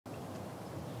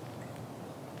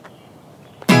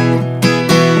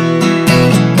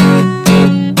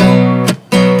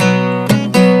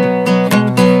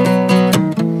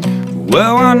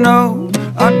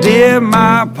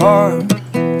my part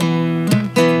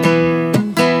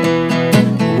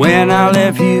when I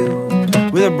left you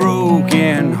with a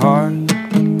broken heart.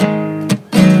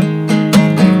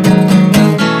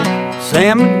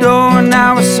 Slammed the door and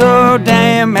I was so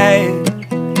damn mad.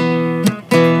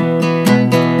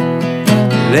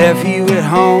 Left you at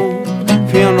home,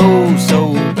 feeling oh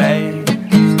so bad.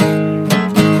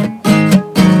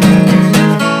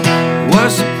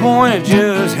 What's the point of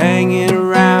just hanging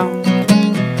around?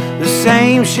 The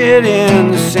same shit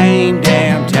in the same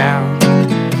damn town.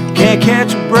 Can't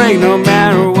catch a break no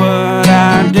matter what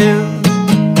I do.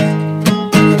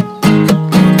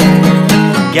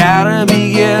 Gotta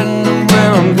be getting to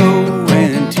where I'm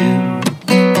going to.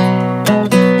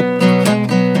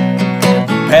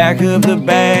 Pack up the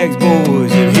bags,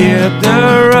 boys, and hit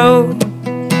the road.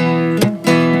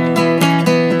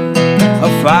 A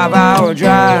 5-hour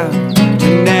drive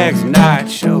to next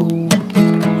night's show.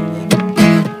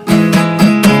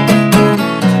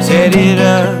 Set it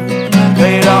up,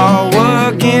 play it all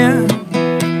again.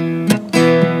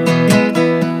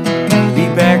 Be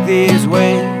back this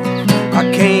way,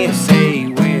 I can't say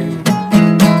when.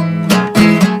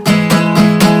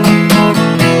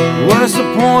 What's the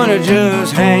point of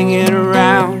just hanging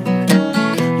around?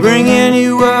 Bringing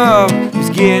you up is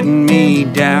getting me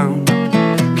down.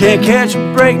 Can't catch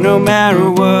a break no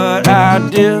matter what I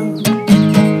do.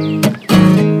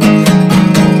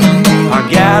 I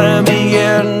gotta be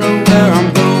getting to where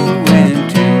I'm going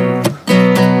to.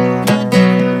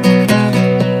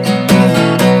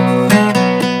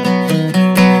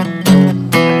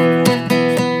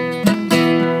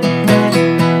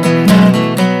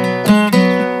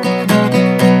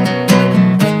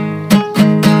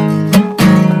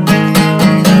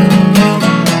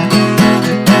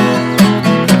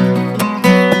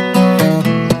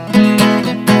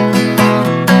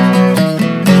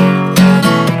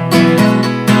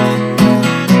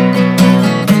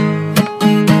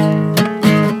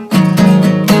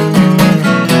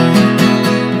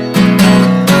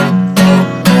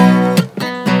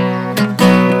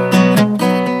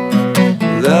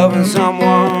 Loving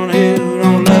someone who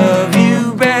don't love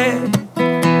you back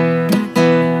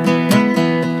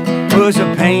puts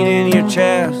a pain in your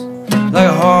chest like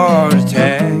a heart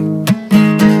attack.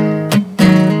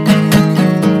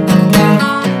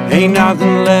 Ain't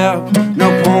nothing left, no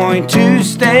point to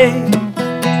stay.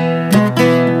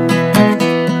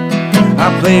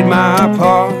 I played my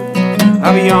part,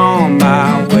 I'll be on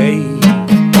my way.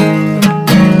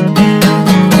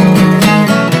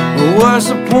 What's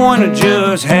the point of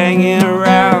just hanging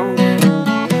around?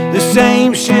 The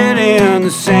same shit in the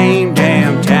same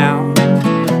damn town.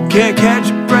 Can't catch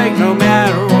a break no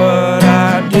matter what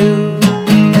I do.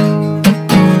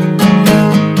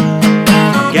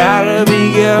 I gotta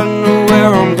be getting to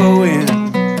where I'm going.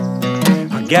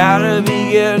 I gotta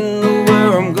be getting to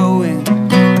where I'm going.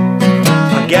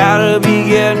 I gotta be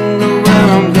getting